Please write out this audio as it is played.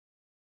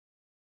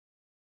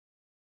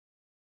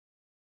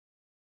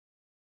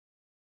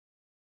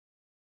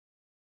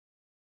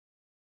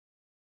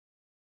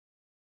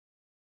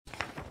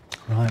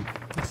Right,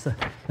 that's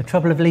the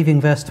trouble of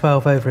leaving verse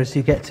 12 over is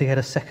you get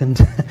a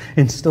second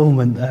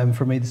instalment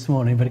from me this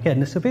morning. But again,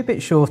 this will be a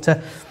bit shorter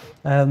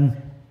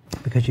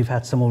because you've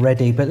had some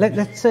already. But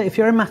let's if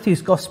you're in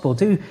Matthew's Gospel,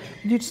 do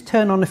you just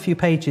turn on a few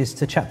pages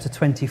to chapter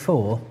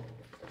 24.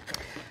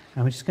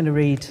 And we're just going to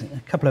read a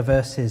couple of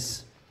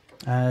verses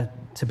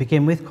to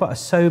begin with. Quite a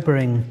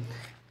sobering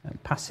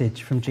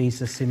passage from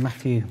Jesus in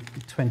Matthew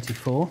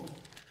 24.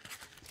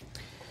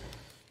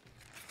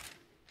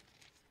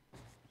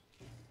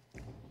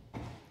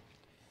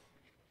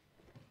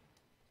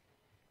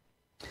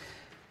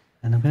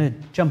 And I'm going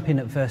to jump in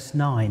at verse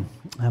 9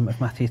 of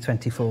Matthew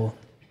 24.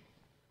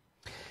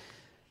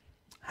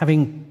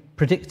 Having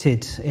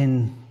predicted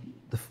in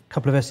the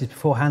couple of verses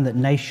beforehand that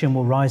nation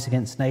will rise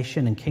against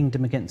nation and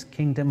kingdom against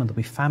kingdom, and there'll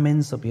be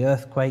famines, there'll be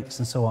earthquakes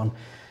and so on,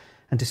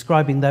 and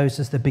describing those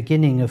as the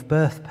beginning of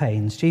birth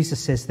pains,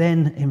 Jesus says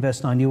then in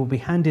verse 9, you will be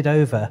handed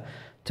over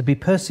to be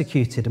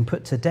persecuted and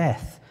put to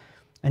death,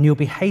 and you'll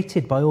be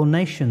hated by all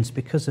nations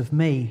because of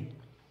me.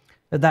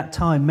 At that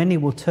time, many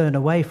will turn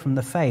away from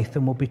the faith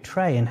and will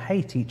betray and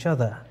hate each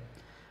other.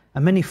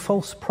 And many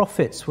false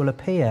prophets will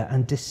appear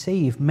and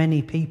deceive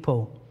many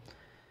people.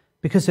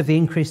 Because of the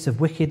increase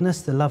of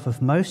wickedness, the love of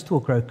most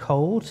will grow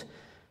cold,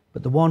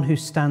 but the one who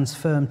stands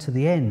firm to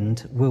the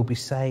end will be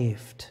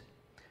saved.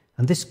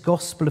 And this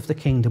gospel of the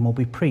kingdom will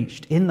be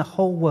preached in the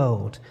whole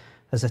world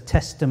as a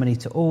testimony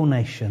to all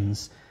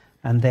nations,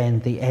 and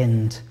then the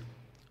end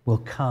will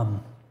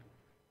come.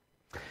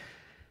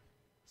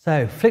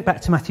 So, flick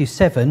back to Matthew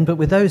 7, but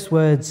with those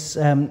words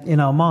in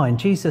our mind,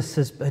 Jesus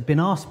had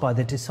been asked by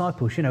the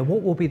disciples,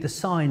 what will be the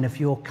sign of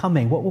your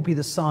coming? What will be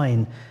the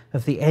sign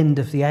of the end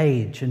of the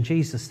age? And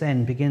Jesus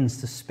then begins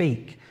to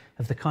speak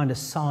of the kind of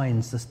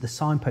signs, the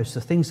signposts,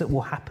 the things that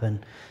will happen.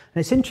 And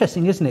it's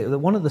interesting, isn't it, that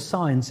one of the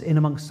signs in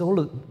amongst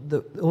all of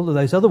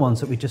those other ones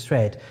that we just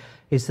read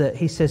is that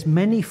he says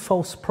many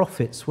false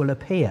prophets will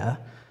appear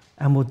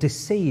and will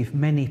deceive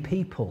many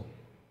people.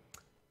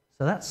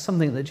 So that's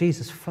something that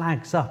Jesus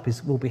flags up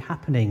will be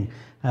happening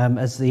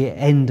as the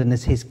end and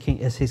as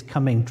his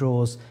coming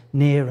draws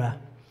nearer.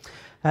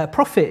 A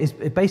prophet is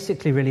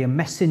basically really a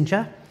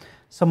messenger,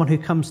 someone who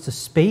comes to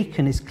speak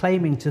and is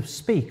claiming to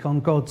speak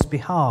on God's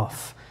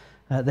behalf.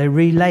 They're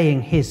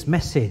relaying his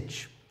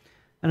message.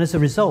 And as a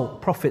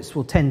result, prophets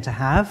will tend to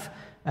have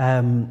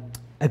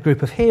a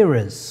group of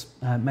hearers,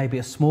 maybe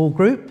a small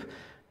group,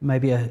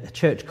 maybe a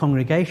church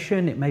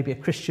congregation, it may be a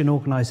Christian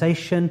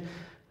organisation.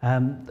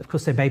 Of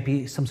course, there may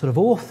be some sort of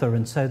author,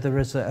 and so there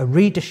is a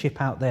readership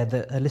out there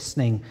that are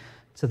listening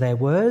to their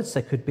words.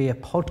 There could be a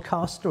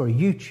podcaster or a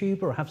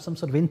YouTuber or have some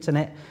sort of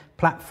internet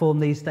platform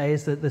these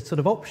days. The sort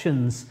of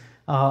options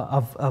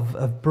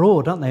are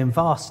broad, aren't they, and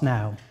vast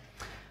now.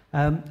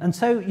 And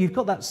so you've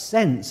got that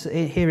sense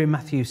here in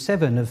Matthew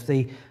 7 of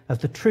the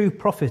true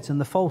prophet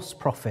and the false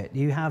prophet.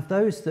 You have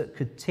those that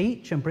could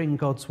teach and bring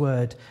God's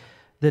word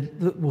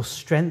that will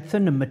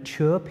strengthen and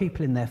mature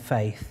people in their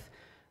faith.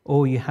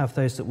 Or you have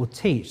those that will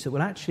teach that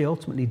will actually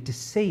ultimately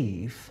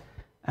deceive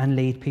and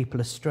lead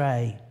people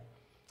astray.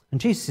 And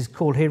Jesus'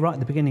 call here right at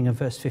the beginning of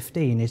verse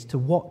 15 is to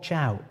watch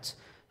out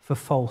for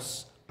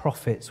false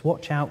prophets.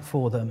 Watch out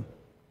for them.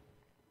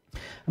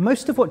 And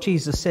most of what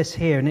Jesus says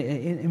here, and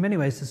in many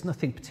ways there's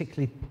nothing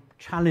particularly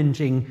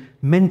challenging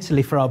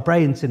mentally for our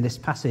brains in this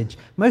passage,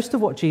 most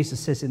of what Jesus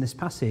says in this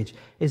passage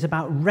is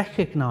about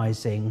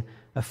recognizing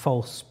a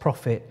false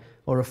prophet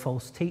or a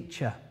false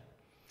teacher.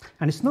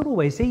 And it's not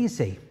always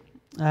easy.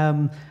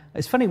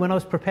 It's funny, when I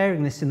was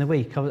preparing this in the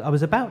week, I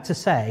was about to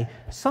say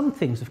some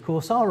things, of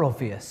course, are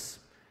obvious.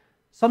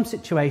 Some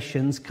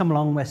situations come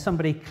along where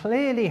somebody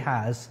clearly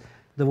has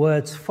the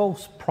words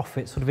false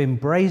prophet sort of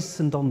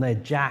emblazoned on their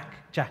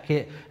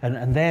jacket,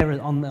 and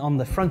there on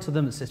the front of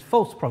them it says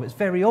false prophet. It's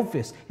very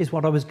obvious, is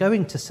what I was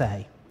going to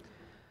say.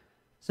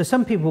 So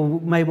some people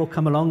may well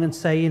come along and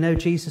say,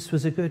 Jesus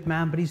was a good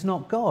man, but he's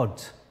not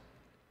God.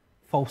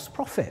 False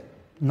prophet,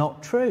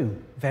 not true,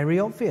 very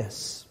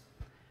obvious.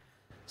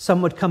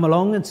 Some would come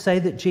along and say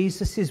that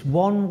Jesus is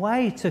one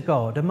way to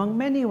God among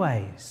many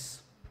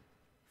ways.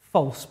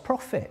 False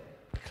prophet,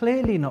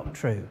 clearly not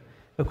true,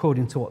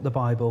 according to what the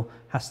Bible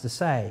has to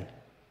say.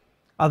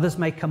 Others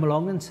may come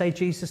along and say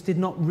Jesus did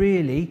not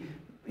really,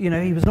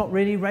 he was not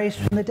really raised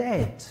from the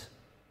dead.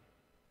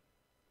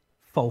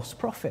 False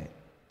prophet.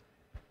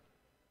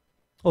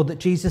 Or that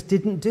Jesus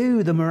didn't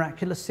do the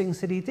miraculous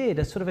things that he did.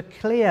 A sort of a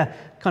clear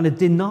kind of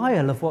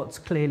denial of what's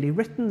clearly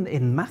written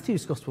in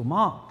Matthew's Gospel,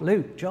 Mark,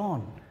 Luke,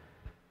 John.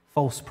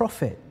 False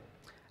prophet.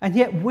 And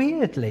yet,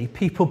 weirdly,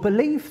 people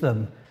believe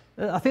them.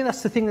 I think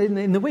that's the thing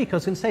in the week. I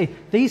was going to say,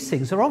 these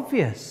things are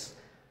obvious.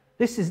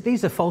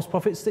 These are false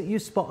prophets that you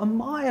spot a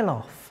mile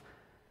off.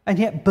 And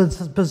yet,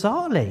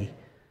 bizarrely,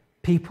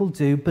 people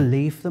do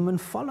believe them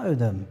and follow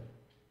them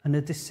and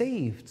are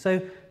deceived.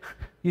 So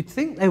you'd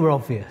think they were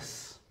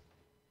obvious.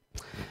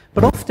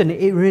 But often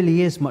it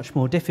really is much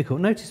more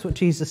difficult. Notice what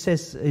Jesus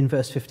says in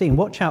verse 15.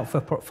 Watch out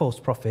for false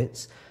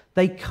prophets.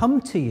 They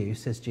come to you,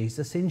 says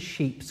Jesus, in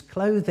sheep's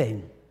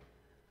clothing.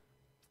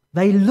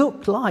 They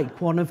look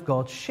like one of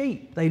God's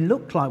sheep. They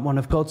look like one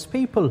of God's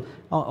people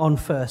on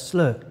first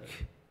look.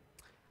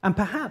 And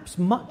perhaps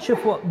much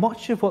of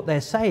what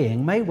they're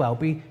saying may well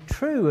be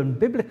true and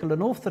biblical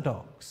and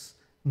orthodox.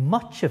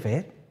 Much of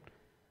it,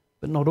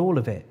 but not all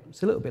of it.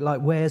 It's a little bit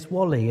like Where's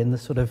Wally in the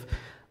sort of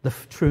the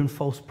true and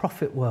false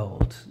prophet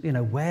world.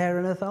 Where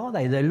on earth are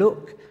they? They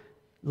look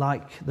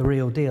like the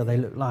real deal. They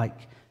look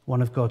like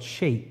one of God's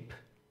sheep.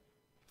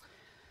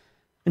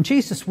 And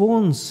Jesus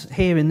warns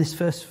here in this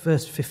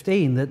verse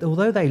 15 that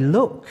although they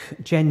look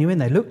genuine,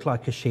 they look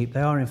like a sheep,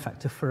 they are in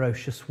fact a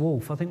ferocious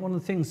wolf. I think one of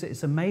the things that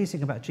is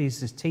amazing about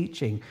Jesus'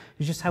 teaching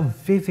is just how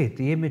vivid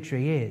the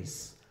imagery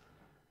is.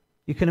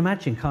 You can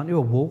imagine, can't you,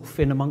 a wolf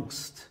in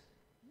amongst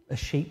a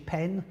sheep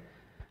pen?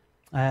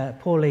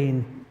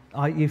 Pauline,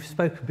 you've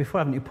spoken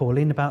before, haven't you,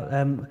 Pauline, about,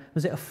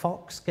 was it a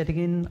fox getting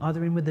in,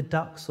 either in with the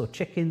ducks or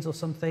chickens or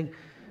something,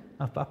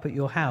 up at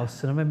your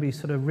house? And I remember you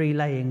sort of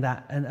relaying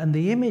that. And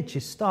the image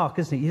is stark,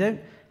 isn't it? You don't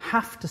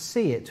have to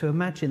see it to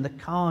imagine the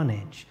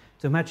carnage,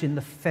 to imagine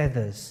the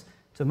feathers,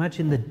 to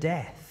imagine the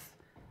death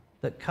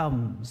that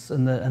comes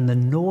and the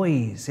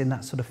noise in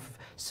that sort of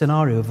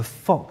scenario of a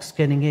fox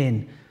getting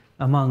in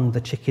among the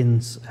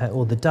chickens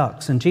or the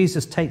ducks. And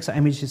Jesus takes that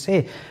image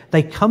here.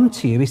 They come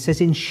to you, he says,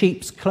 in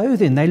sheep's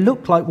clothing. They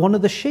look like one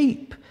of the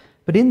sheep.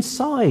 But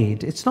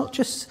inside, it's not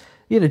just,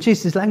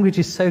 Jesus' language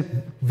is so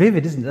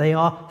vivid, isn't it? They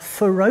are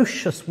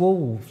ferocious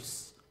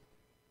wolves,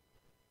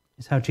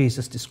 is how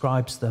Jesus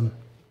describes them.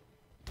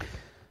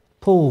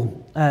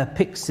 Paul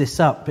picks this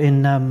up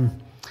in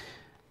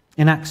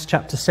Acts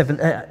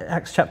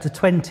chapter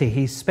 20.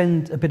 He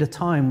spent a bit of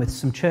time with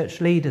some church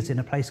leaders in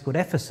a place called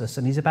Ephesus,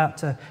 and he's about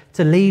to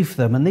leave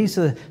them. And these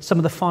are some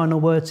of the final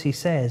words he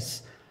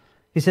says.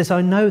 He says,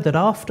 I know that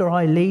after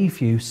I leave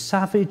you,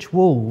 savage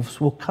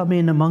wolves will come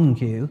in among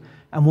you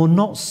and will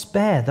not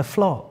spare the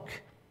flock.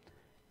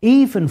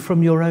 Even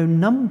from your own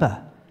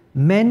number,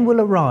 men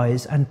will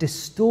arise and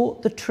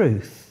distort the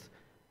truth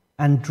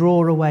and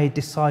draw away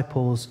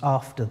disciples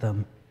after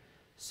them.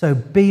 So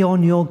be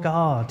on your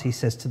guard, he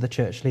says to the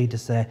church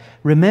leaders there.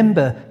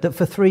 Remember that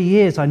for 3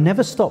 years I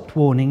never stopped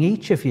warning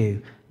each of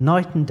you,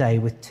 night and day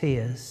with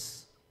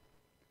tears.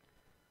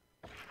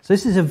 So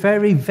this is a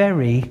very,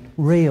 very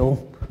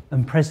real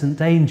and present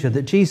danger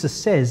that Jesus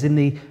says in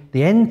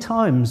the end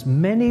times,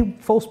 many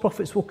false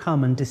prophets will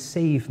come and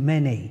deceive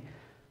many.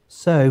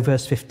 So,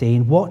 verse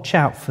 15, watch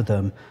out for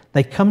them.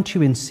 They come to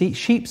you in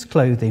sheep's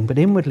clothing, but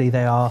inwardly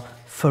they are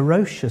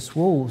ferocious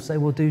wolves. They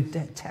will do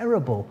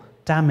terrible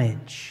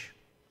damage.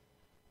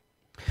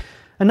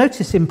 And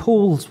notice in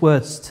Paul's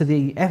words to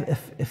the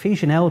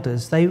Ephesian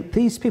elders,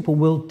 these people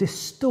will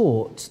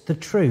distort the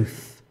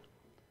truth.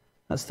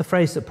 That's the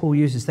phrase that Paul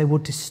uses. They will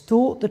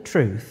distort the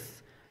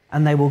truth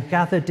and they will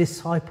gather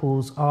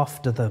disciples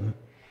after them.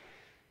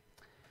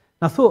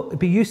 And I thought it'd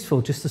be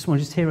useful just this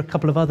morning just to hear a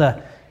couple of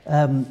other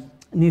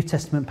New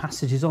Testament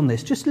passages on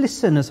this. Just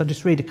listen as I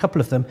just read a couple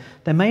of them.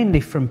 They're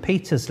mainly from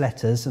Peter's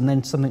letters and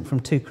then something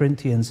from 2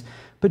 Corinthians.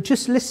 But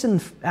just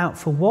listen out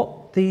for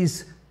what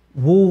these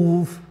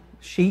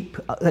sheep,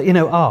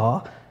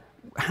 are,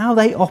 how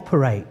they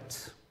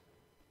operate.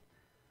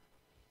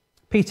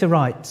 Peter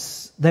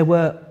writes, there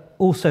were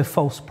also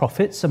false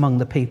prophets among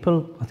the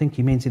people. I think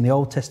he means in the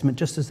Old Testament,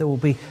 just as there will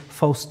be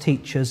false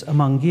teachers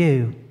among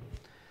you.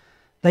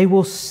 They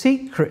will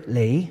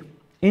secretly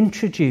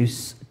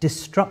introduce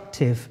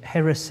destructive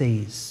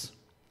heresies,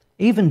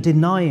 even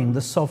denying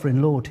the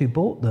sovereign Lord who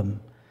bought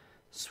them,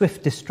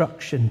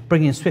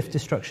 bringing swift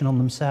destruction on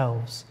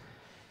themselves.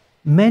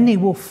 Many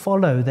will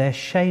follow their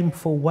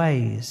shameful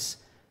ways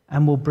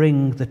and will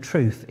bring the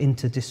truth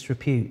into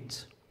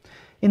disrepute.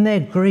 In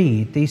their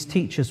greed, these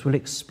teachers will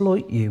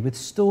exploit you with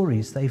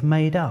stories they've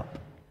made up.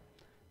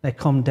 Their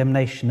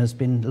condemnation has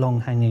been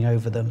long hanging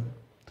over them.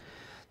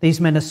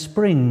 These men are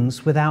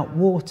springs without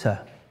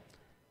water,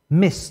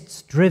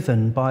 mists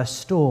driven by a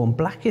storm.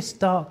 Blackest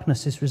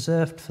darkness is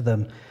reserved for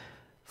them,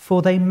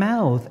 for they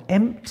mouth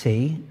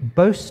empty,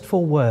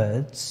 boastful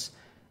words,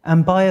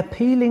 and by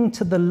appealing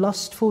to the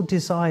lustful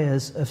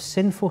desires of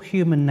sinful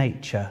human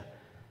nature,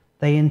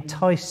 they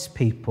entice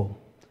people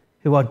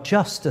who are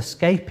just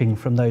escaping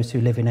from those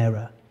who live in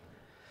error.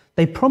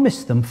 They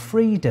promise them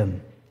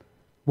freedom,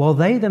 while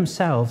they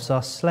themselves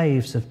are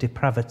slaves of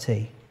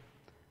depravity.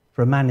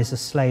 For a man is a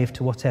slave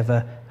to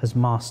whatever has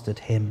mastered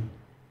him.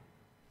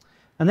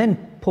 And then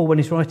Paul, when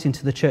he's writing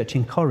to the church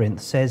in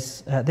Corinth,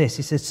 says this.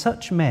 He says,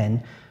 such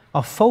men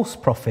are false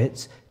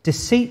prophets,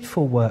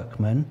 deceitful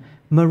workmen,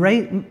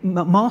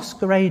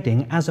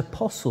 masquerading as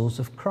apostles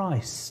of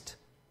Christ.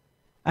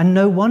 And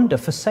no wonder,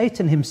 for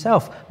Satan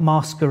himself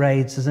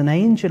masquerades as an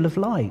angel of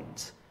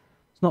light.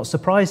 It's not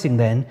surprising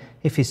then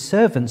if his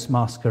servants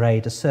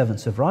masquerade as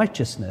servants of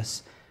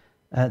righteousness.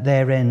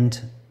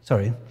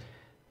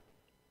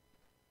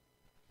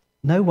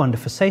 No wonder,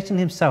 for Satan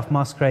himself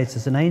masquerades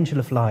as an angel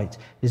of light.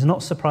 It is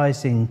not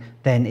surprising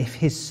then if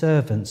his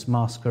servants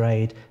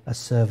masquerade as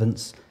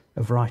servants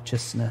of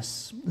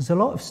righteousness. There's a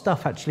lot of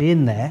stuff actually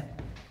in there.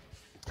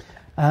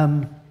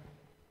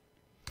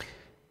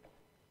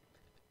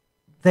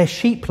 They're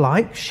sheep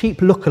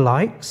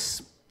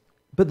lookalikes.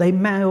 but they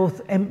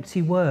mouth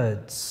empty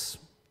words.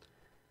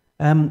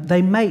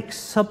 They make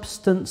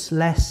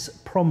substance-less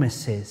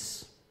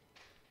promises.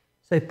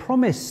 So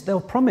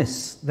they'll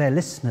promise their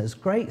listeners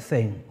great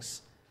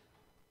things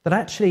that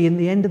actually in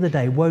the end of the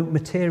day won't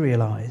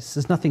materialise.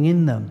 There's nothing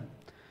in them.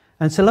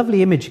 And it's a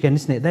lovely image again,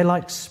 isn't it? They're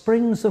like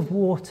springs of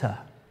water.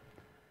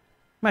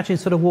 Imagine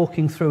sort of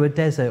walking through a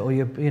desert, or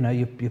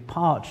you're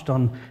parched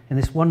in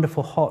this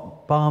wonderful,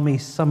 hot, balmy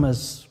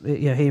summers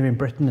here in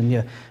Britain, and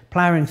you're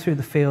ploughing through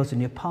the fields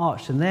and you're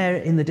parched, and there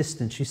in the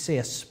distance you see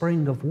a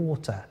spring of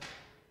water.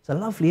 It's a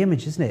lovely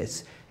image, isn't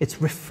it?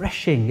 It's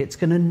refreshing. It's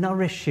going to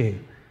nourish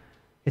you.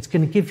 It's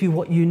going to give you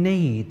what you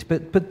need.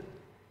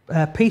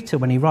 But Peter,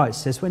 when he writes,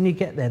 says when you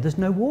get there, there's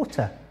no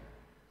water.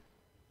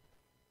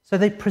 So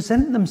they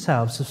present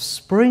themselves as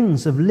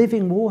springs of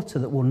living water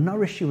that will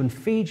nourish you and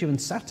feed you and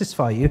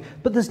satisfy you,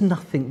 but there's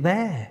nothing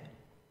there.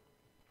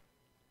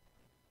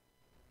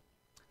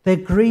 They're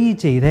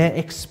greedy, they're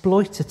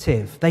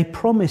exploitative, they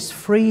promise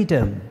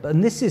freedom,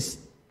 and this is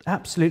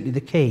absolutely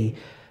the key.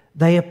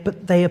 They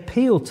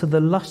appeal to the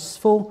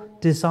lustful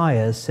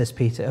desires, says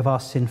Peter, of our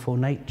sinful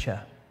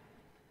nature.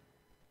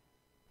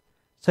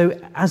 So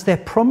as they're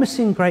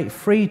promising great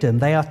freedom,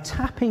 they are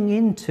tapping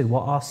into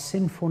what our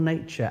sinful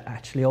nature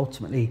actually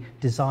ultimately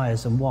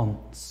desires and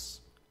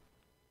wants.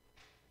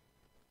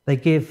 They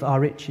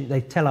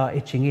tell our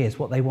itching ears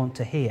what they want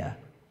to hear,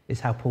 is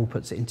how Paul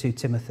puts it in 2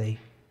 Timothy.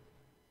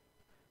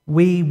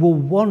 We will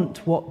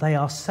want what they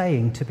are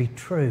saying to be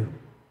true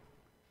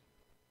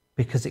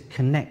because it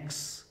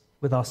connects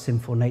with our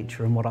sinful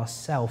nature and what our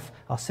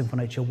sinful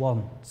nature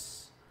wants.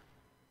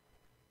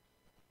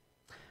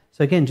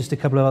 So again, just a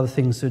couple of other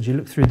things. So as you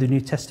look through the New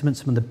Testament,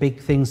 some of the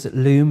big things that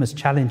loom as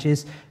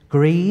challenges.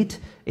 Greed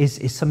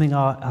is something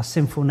our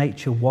sinful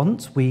nature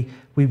wants. We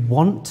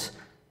want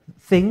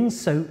things,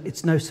 so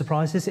it's no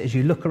surprise, is it, as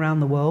you look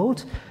around the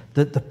world,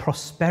 that the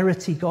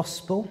prosperity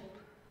gospel,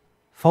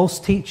 false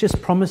teachers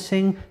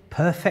promising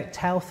perfect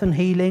health and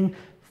healing,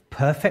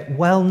 perfect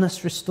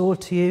wellness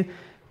restored to you,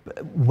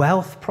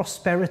 wealth,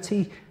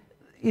 prosperity,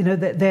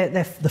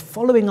 the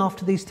following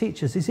after these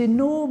teachers is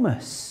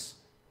enormous.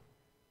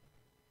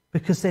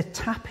 Because they're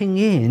tapping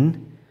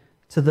in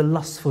to the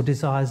lustful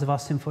desires of our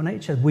sinful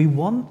nature. We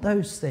want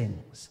those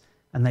things,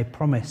 and they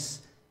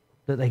promise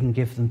that they can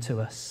give them to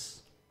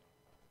us.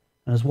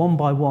 And as one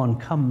by one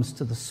comes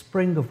to the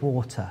spring of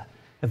water,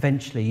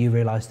 eventually you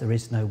realise there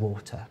is no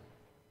water.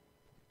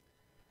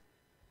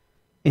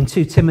 In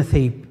 2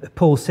 Timothy,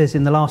 Paul says,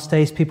 in the last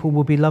days people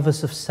will be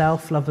lovers of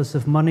self, lovers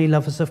of money,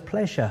 lovers of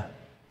pleasure.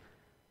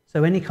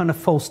 So any kind of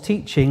false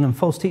teaching and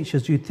false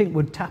teachers you'd think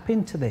would tap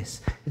into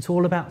this. It's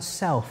all about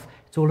self.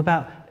 It's all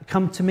about,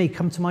 come to me,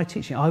 come to my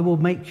teaching. I will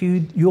make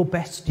you your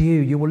best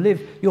you. You will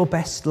live your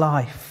best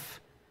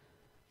life.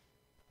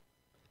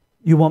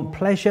 You want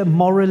pleasure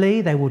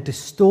morally, they will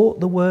distort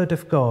the word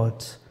of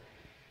God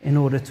in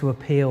order to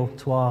appeal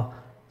to our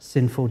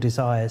sinful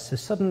desires. So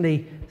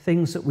suddenly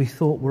things that we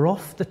thought were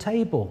off the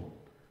table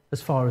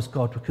as far as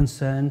God were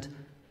concerned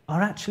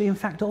are actually in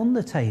fact on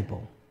the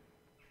table.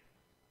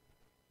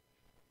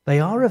 They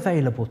are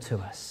available to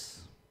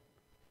us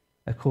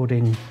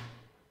according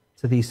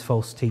to these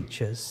false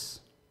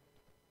teachers.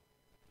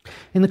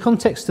 In the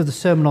context of the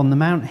Sermon on the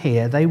Mount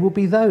here, they will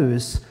be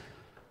those.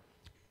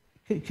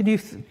 Can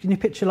you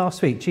picture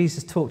last week?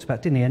 Jesus talked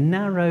about, didn't he, a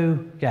narrow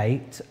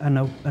gate and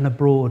a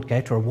broad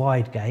gate, or a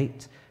wide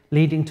gate,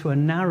 leading to a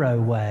narrow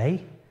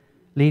way,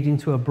 leading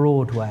to a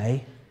broad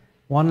way.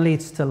 One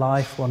leads to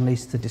life, one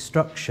leads to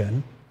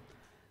destruction.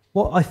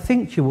 What I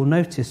think you will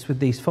notice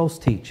with these false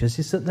teachers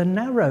is that the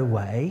narrow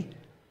way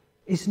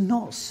is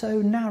not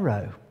so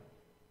narrow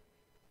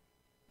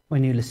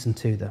when you listen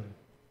to them.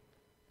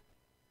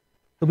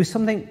 There'll be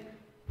something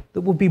that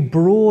will be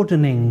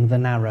broadening the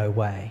narrow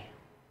way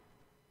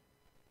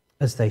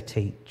as they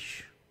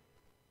teach.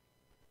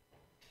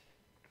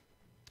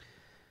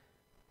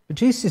 But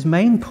Jesus'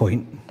 main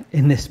point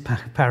in this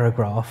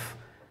paragraph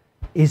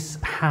is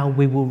how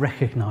we will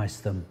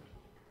recognise them.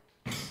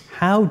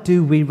 How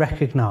do we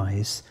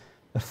recognise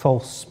a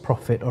false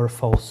prophet or a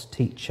false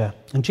teacher?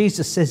 And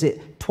Jesus says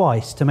it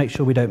twice to make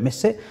sure we don't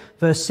miss it.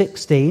 Verse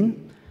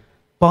 16,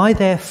 by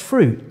their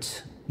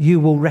fruit you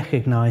will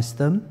recognise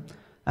them.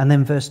 And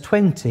then verse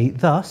 20,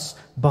 thus,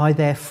 by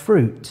their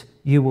fruit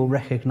you will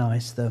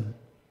recognise them.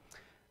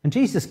 And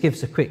Jesus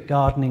gives a quick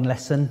gardening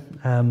lesson,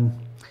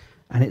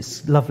 and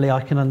it's lovely, I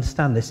can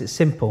understand this, it's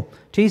simple.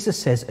 Jesus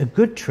says a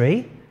good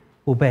tree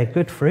will bear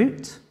good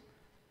fruit,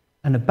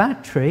 and a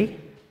bad tree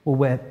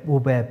will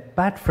bear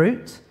bad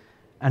fruit,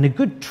 and a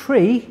good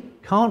tree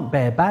can't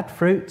bear bad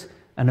fruit,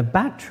 and a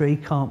bad tree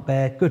can't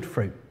bear good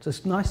fruit. So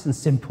it's nice and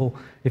simple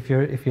if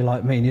you're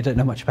like me and you don't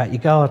know much about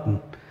your garden.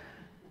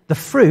 The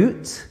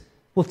fruit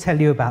will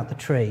tell you about the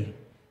tree.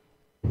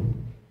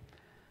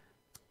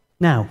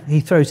 Now, he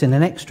throws in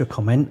an extra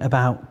comment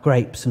about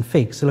grapes and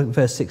figs. So look at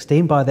verse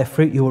 16. By their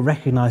fruit you will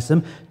recognise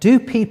them. Do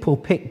people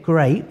pick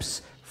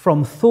grapes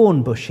from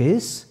thorn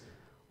bushes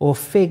or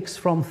figs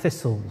from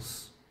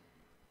thistles?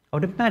 I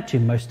would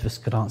imagine most of us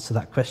could answer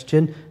that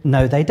question.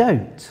 No, they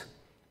don't.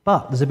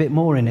 But there's a bit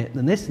more in it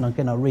than this, and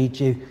again, I'll read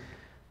you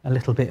a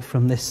little bit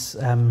from this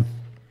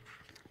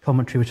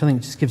commentary, which I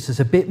think just gives us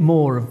a bit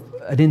more of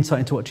an insight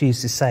into what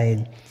Jesus is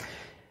saying.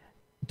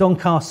 Don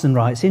Carson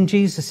writes, in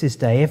Jesus'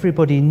 day,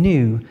 everybody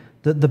knew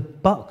that the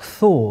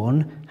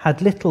buckthorn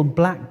had little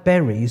black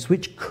berries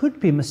which could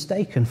be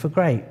mistaken for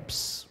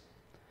grapes.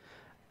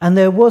 And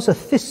there was a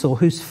thistle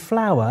whose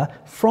flower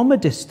from a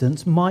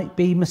distance might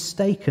be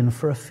mistaken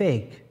for a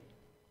fig.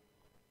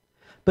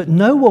 But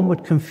no one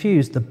would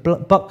confuse the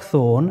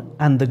buckthorn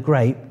and the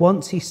grape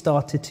once he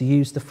started to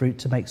use the fruit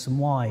to make some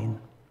wine.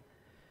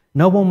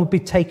 No one would be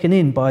taken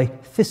in by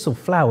thistle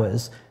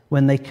flowers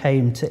when they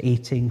came to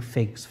eating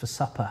figs for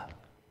supper.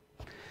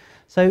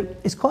 So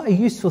it's quite a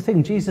useful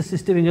thing. Jesus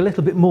is doing a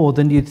little bit more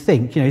than you'd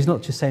think. He's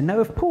not just saying, no,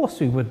 of course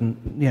we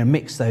wouldn't,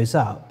 mix those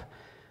up.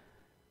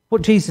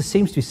 What Jesus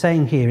seems to be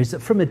saying here is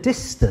that from a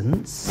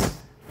distance,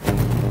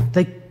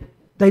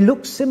 they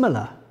look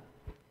similar.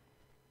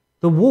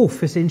 The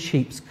wolf is in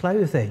sheep's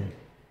clothing.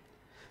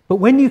 But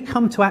when you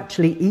come to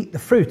actually eat the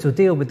fruit or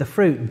deal with the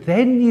fruit,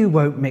 then you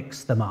won't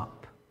mix them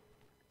up.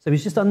 So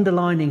he's just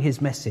underlining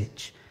his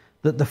message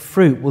that the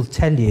fruit will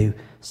tell you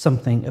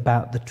something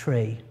about the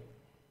tree.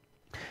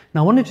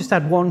 Now, I want to just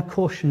add one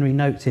cautionary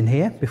note in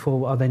here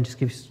before I'll then just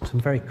give you some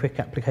very quick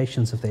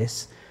applications of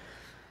this.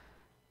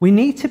 We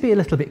need to be a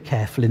little bit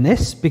careful in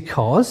this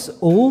because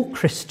all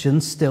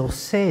Christians still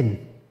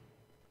sin.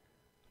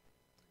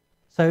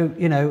 So,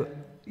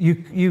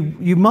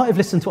 you might have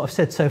listened to what I've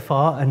said so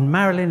far, and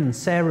Marilyn and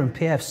Sarah and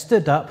Pierre have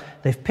stood up,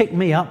 they've picked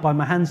me up by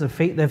my hands and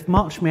feet, they've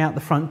marched me out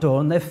the front door,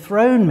 and they've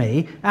thrown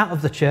me out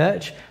of the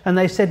church, and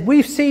they said,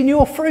 we've seen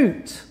your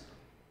fruit.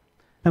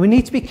 Now, we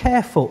need to be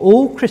careful.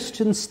 All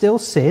Christians still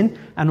sin,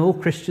 and all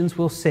Christians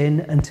will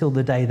sin until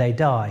the day they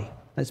die.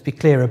 Let's be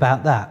clear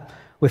about that.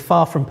 We're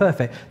far from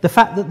perfect. The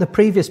fact that the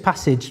previous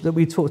passage that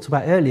we talked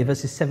about earlier,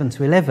 verses 7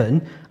 to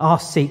 11,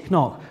 ask, seek,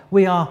 knock.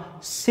 We are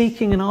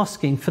seeking and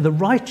asking for the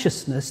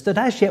righteousness that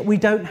as yet we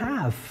don't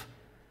have.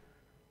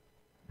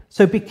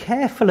 So be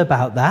careful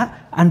about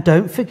that, and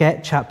don't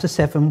forget chapter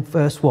 7,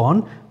 verse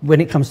 1.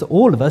 When it comes to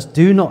all of us,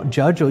 do not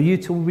judge, or you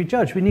too will be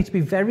judged. We need to be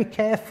very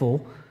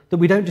careful that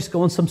we don't just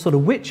go on some sort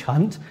of witch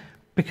hunt,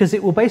 because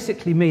it will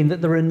basically mean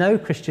that there are no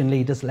Christian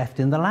leaders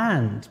left in the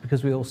land,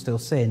 because we all still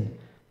sin.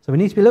 So we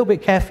need to be a little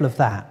bit careful of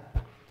that.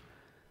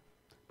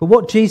 But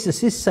what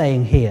Jesus is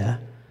saying here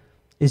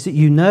is that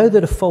you know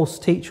that a false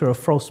teacher or a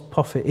false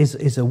prophet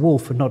is a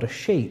wolf and not a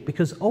sheep,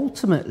 because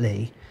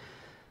ultimately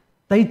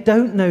they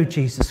don't know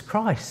Jesus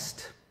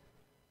Christ.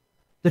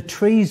 The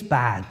tree's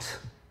bad.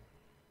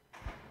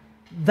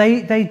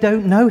 They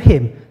don't know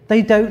him.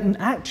 They don't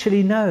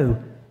actually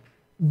know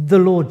the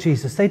Lord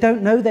Jesus. They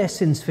don't know their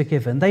sins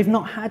forgiven. They've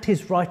not had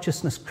his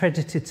righteousness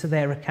credited to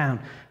their account.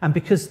 And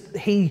because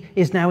he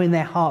is now in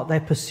their heart, they're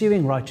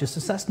pursuing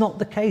righteousness. That's not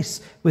the case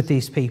with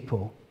these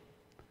people.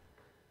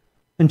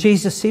 And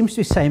Jesus seems to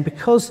be saying,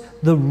 because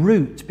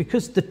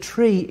the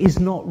tree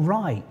is not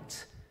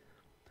right,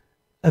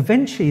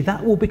 eventually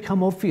that will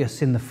become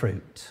obvious in the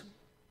fruit.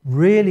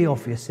 Really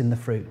obvious in the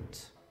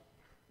fruit.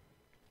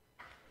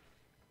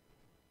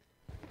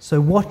 So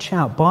watch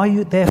out. By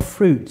their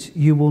fruit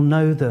you will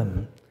know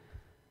them.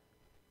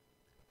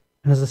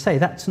 And as I say,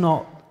 that's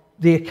not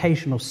the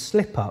occasional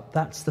slip up.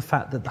 That's the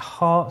fact that the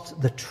heart,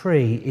 the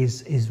tree,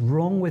 is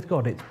wrong with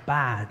God. It's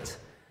bad.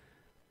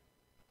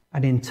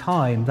 And in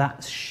time,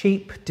 that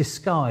sheep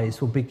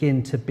disguise will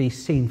begin to be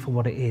seen for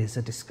what it is,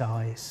 a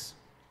disguise.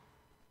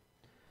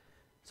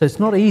 So it's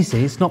not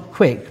easy, it's not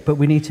quick, but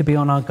we need to be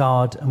on our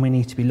guard and we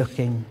need to be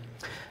looking.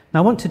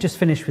 Now, I want to just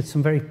finish with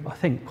some very, I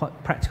think,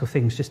 quite practical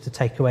things just to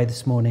take away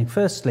this morning.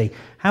 Firstly,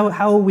 how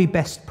are we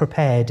best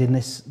prepared in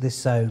this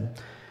zone?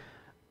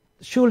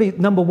 Surely,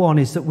 number one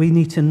is that we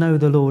need to know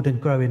the Lord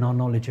and grow in our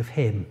knowledge of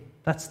him.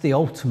 That's the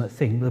ultimate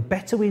thing. The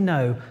better we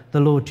know the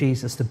Lord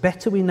Jesus, the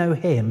better we know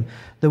him,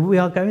 that we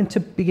are going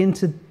to begin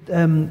to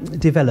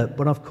develop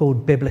what I've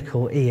called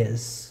biblical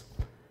ears.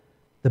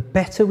 The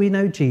better we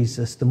know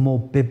Jesus, the more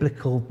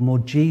biblical, more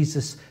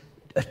Jesus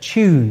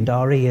attuned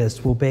our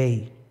ears will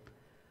be.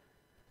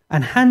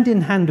 And hand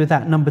in hand with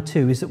that, number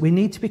two, is that we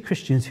need to be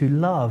Christians who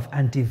love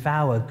and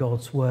devour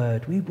God's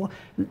word. We want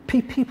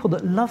people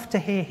that love to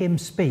hear him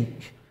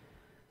speak.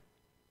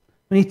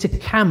 We need to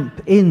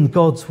camp in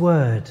God's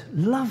word.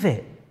 Love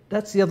it.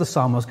 That's the other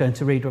psalm I was going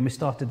to read when we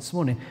started this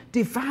morning.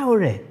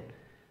 Devour it.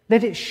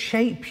 Let it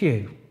shape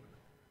you.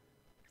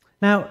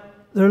 Now,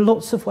 there are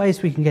lots of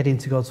ways we can get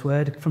into God's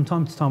word. From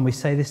time to time we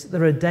say this.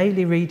 There are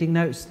daily reading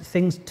notes,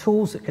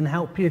 tools that can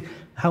help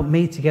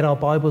me to get our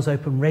Bibles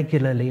open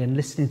regularly and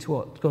listening to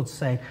what God's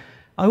saying.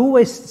 I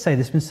always say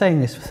this, I've been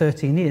saying this for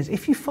 13 years.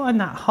 If you find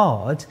that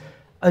hard,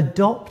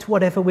 adopt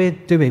whatever we're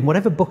doing,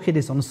 whatever book it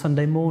is on a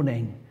Sunday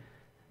morning,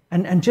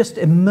 and just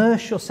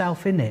immerse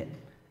yourself in it.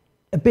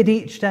 A bit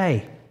each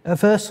day, a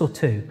verse or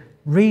two.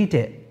 Read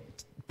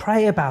it.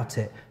 Pray about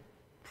it.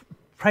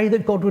 Pray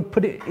that God would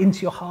put it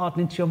into your heart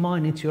and into your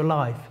mind, into your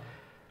life.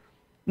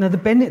 Now, the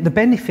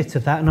benefit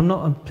of that, and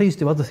I'm pleased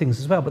to do other things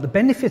as well, but the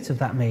benefit of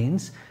that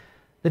means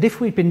that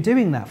if we've been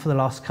doing that for the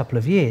last couple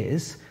of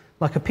years,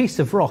 like a piece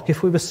of rock,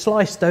 if we were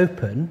sliced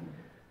open,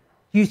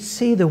 you'd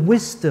see the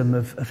wisdom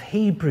of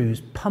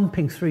Hebrews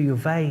pumping through your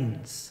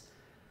veins.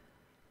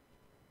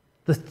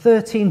 The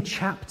 13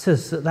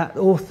 chapters that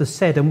author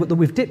said, and that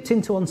we've dipped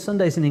into on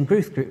Sundays and in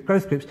growth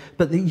groups,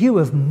 but that you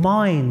of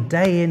mine,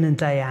 day in and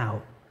day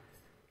out,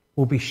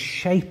 will be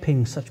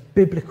shaping such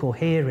biblical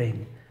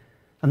hearing.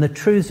 And the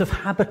truths of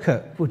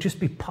Habakkuk will just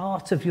be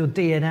part of your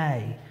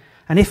DNA.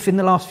 And if in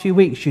the last few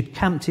weeks you'd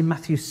camped in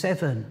Matthew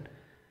 7,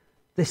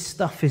 this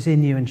stuff is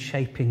in you and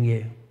shaping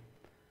you.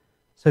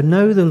 So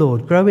know the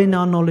Lord, grow in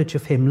our knowledge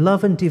of him,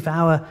 love and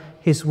devour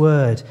his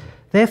word.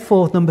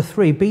 Therefore, number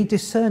 3, be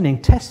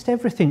discerning, test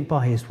everything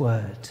by his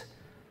word.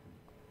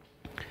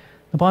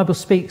 The Bible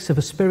speaks of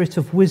a spirit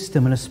of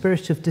wisdom and a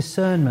spirit of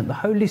discernment. The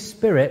Holy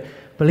Spirit,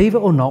 believe it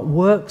or not,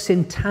 works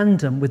in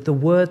tandem with the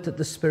word that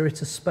the Spirit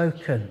has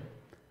spoken.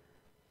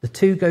 The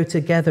two go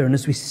together, and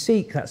as we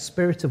seek that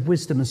spirit of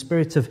wisdom and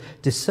spirit of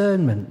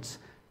discernment,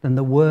 then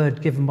the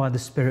word given by the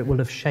Spirit will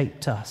have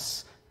shaped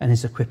us and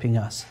is equipping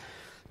us.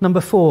 Number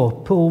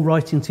 4, Paul,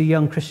 writing to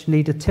young Christian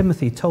leader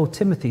Timothy, told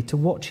Timothy to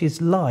watch his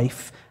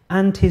life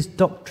and his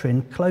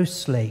doctrine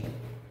closely.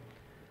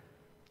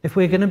 If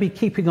we're going to be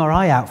keeping our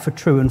eye out for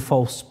true and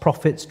false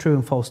prophets, true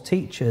and false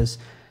teachers,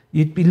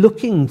 you'd be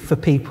looking for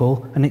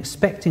people and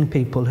expecting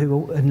people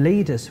and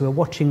leaders who are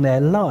watching their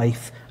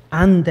life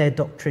and their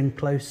doctrine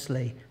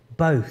closely,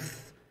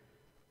 both.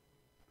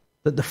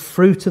 That the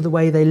fruit of the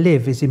way they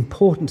live is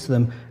important to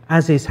them,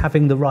 as is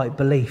having the right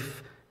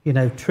belief.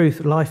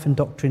 Truth, life and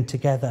doctrine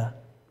together.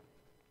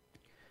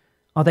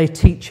 Are they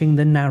teaching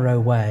the narrow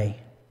way?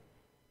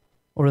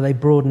 Or are they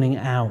broadening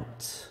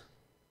out?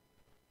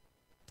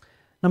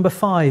 Number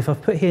 5,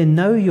 I've put here,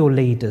 know your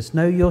leaders,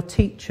 know your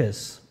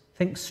teachers.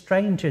 Think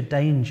stranger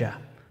danger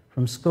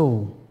from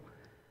school.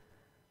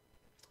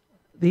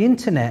 The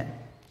internet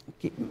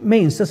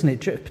means, doesn't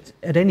it,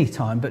 at any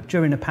time, but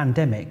during a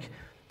pandemic,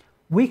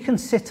 we can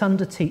sit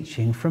under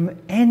teaching from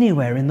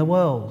anywhere in the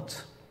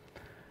world.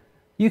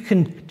 You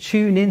can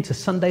tune into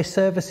Sunday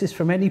services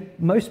from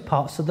most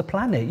parts of the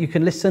planet. You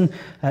can listen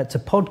to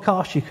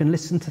podcasts, you can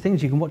listen to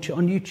things, you can watch it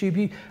on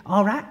YouTube.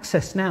 Our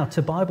access now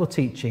to Bible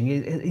teaching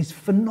is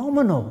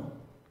phenomenal.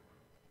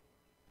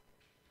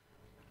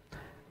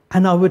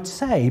 And I would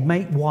say,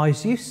 make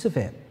wise use of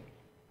it.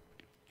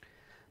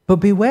 But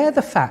beware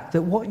the fact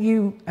that what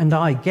you and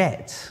I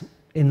get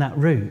in that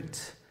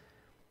route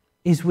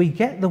is we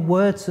get the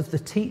words of the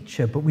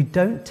teacher, but we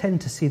don't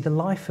tend to see the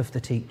life of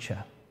the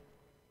teacher.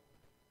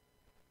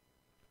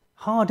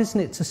 Hard, isn't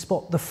it, to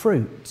spot the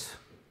fruit?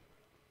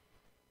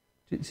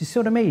 Do you see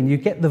what I mean? You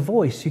get the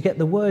voice, you get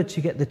the words,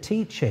 you get the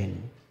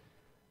teaching.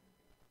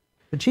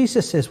 But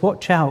Jesus says,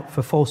 watch out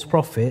for false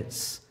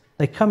prophets.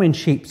 They come in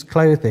sheep's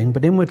clothing,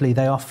 but inwardly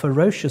they are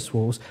ferocious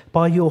wolves.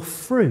 By your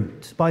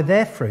fruit, by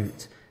their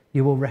fruit,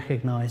 you will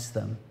recognize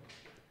them.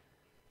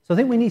 So I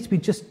think we need to be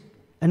just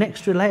an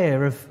extra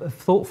layer of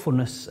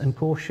thoughtfulness and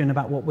caution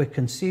about what we're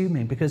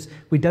consuming, because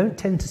we don't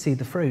tend to see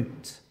the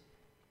fruit.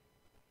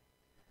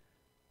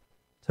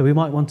 So we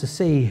might want to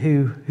see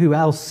who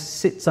else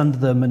sits under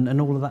them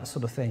and all of that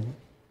sort of thing.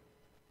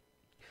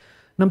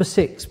 Number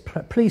 6,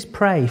 please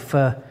pray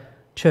for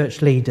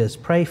church leaders,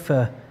 pray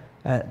for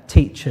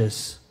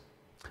teachers.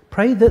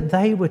 Pray that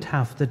they would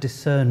have the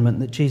discernment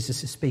that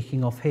Jesus is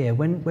speaking of here.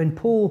 When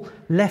Paul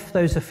left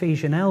those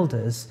Ephesian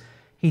elders,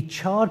 he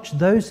charged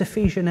those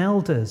Ephesian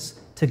elders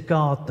to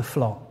guard the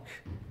flock,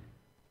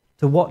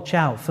 to watch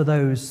out for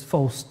those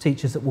false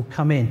teachers that will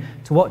come in,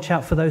 to watch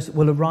out for those that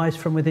will arise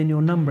from within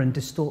your number and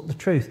distort the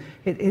truth.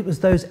 It was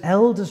those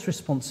elders'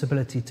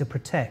 responsibility to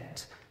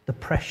protect the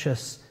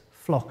precious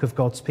flock of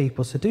God's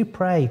people. So do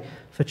pray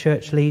for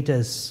church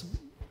leaders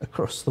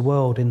across the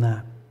world in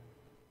that.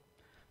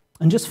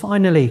 And just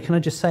finally, can I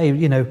just say,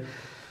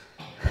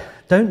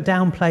 don't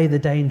downplay the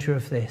danger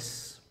of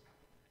this.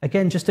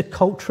 Again, just a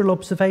cultural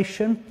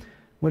observation.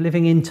 We're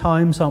living in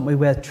times, aren't we,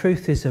 where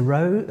truth is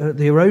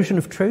the erosion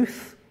of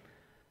truth.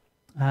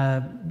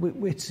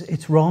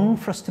 It's wrong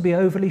for us to be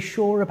overly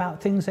sure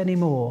about things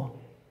anymore.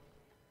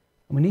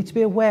 And we need to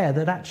be aware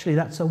that actually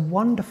that's a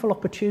wonderful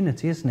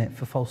opportunity, isn't it,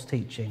 for false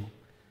teaching?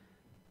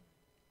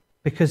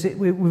 Because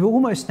we've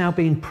almost now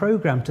been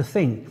programmed to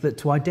think that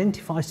to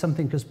identify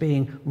something as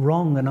being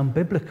wrong and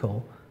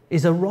unbiblical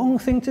is a wrong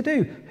thing to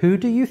do. Who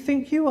do you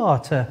think you are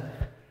to...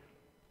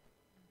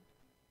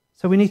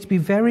 So we need to be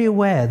very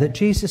aware that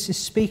Jesus is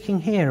speaking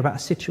here about a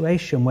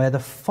situation where the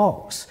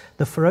fox,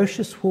 the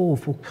ferocious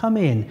wolf, will come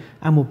in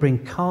and will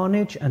bring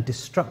carnage and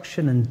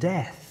destruction and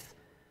death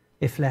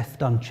if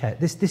left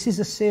unchecked. This is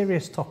a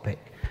serious topic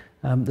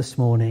this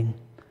morning,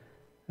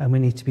 and we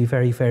need to be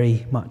very,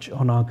 very much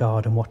on our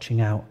guard and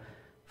watching out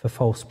for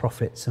false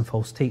prophets and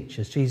false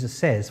teachers. Jesus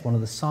says one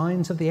of the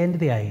signs of the end of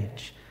the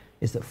age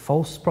is that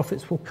false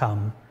prophets will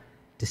come,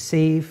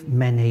 deceive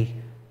many,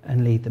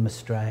 and lead them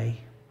astray.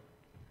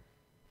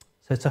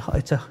 So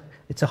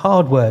it's a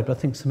hard word, but I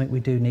think something we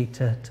do need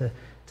to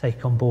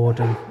take on board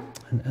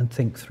and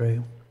think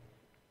through.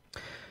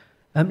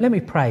 Let me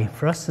pray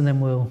for us, and then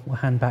we'll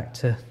hand back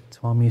to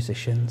our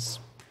musicians.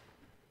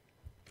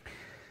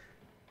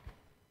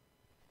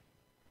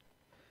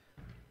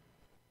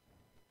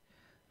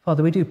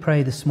 Father, we do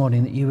pray this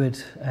morning that you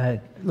would,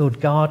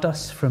 Lord, guard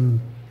us from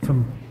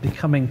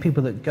becoming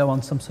people that go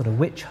on some sort of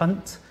witch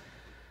hunt,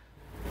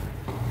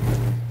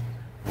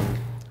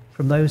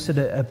 from those that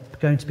are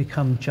going to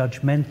become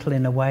judgmental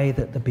in a way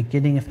that the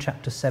beginning of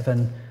chapter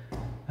 7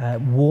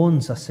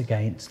 warns us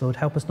against. Lord,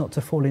 help us not to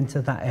fall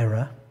into that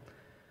error.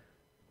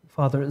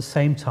 Father, at the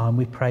same time,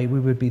 we pray we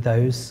would be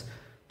those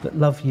that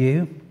love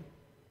you,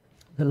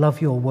 that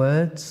love your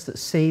words, that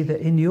see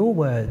that in your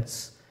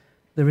words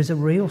there is a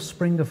real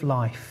spring of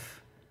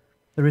life,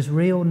 there is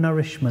real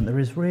nourishment, there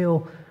is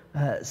real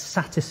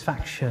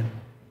satisfaction.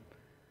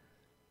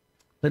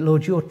 That,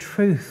 Lord, your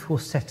truth will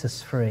set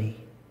us free.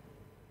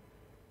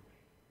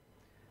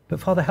 But,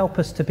 Father, help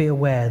us to be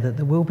aware that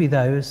there will be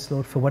those,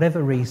 Lord, for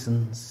whatever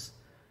reasons,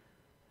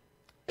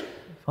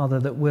 Father,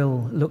 that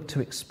will look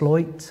to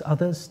exploit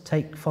others,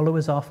 take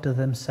followers after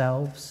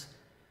themselves,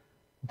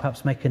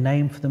 perhaps make a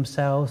name for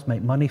themselves,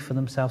 make money for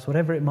themselves,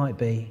 whatever it might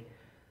be,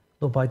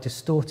 Lord, by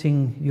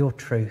distorting your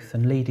truth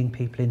and leading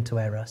people into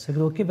error. So,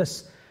 Lord, give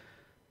us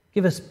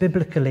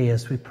biblical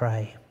ears, we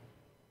pray.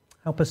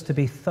 Help us to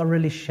be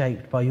thoroughly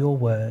shaped by your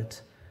word,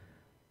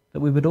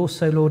 that we would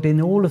also, Lord,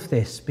 in all of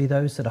this, be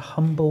those that are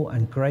humble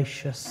and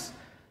gracious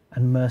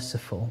and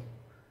merciful.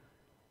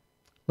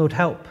 Lord,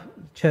 help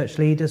church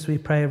leaders, we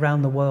pray,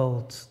 around the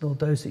world, Lord,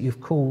 those that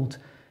you've called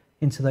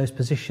into those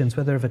positions,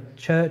 whether of a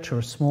church or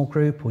a small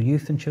group or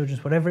youth and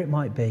children's, whatever it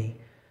might be.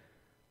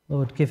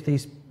 Lord, give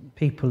these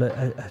people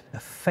a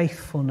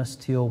faithfulness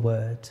to your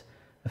word,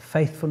 a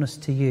faithfulness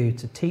to you,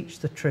 to teach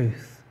the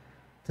truth,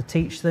 to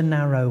teach the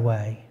narrow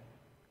way,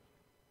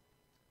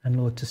 and,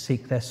 Lord, to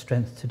seek their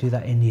strength to do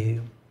that in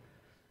you.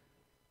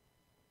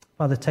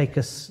 Father, take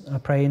us, I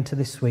pray, into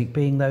this week,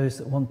 being those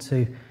that want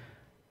to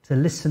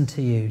listen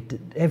to you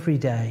every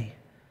day,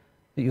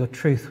 that your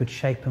truth would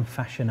shape and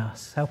fashion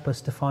us. Help us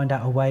to find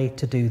out a way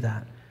to do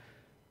that,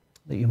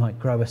 that you might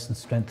grow us and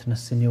strengthen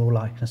us in your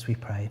likeness, we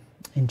pray.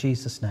 In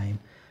Jesus' name,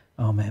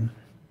 amen.